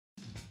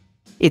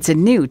It's a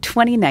new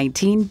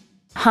 2019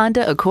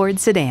 Honda Accord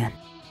sedan.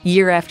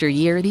 Year after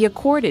year, the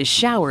Accord is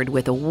showered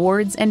with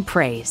awards and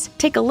praise.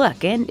 Take a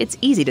look and it's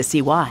easy to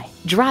see why.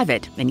 Drive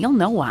it and you'll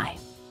know why.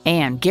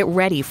 And get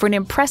ready for an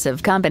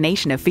impressive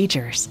combination of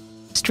features.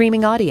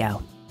 Streaming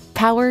audio,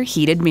 power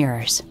heated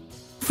mirrors,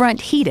 front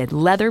heated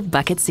leather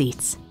bucket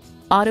seats,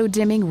 auto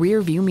dimming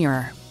rear view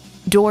mirror,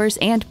 doors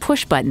and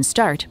push button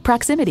start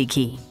proximity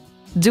key,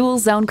 dual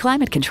zone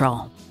climate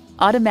control,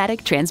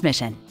 automatic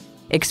transmission,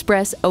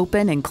 express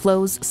open and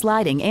close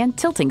sliding and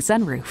tilting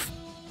sunroof,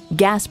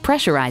 gas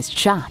pressurized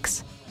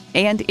shocks,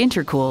 and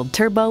intercooled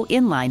turbo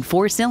inline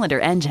 4-cylinder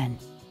engine.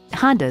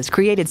 Honda's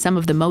created some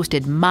of the most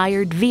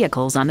admired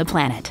vehicles on the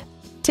planet.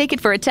 Take it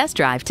for a test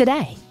drive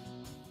today.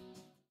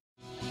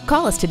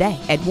 Call us today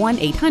at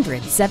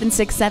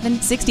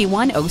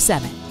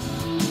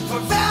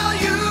 1-800-767-6107.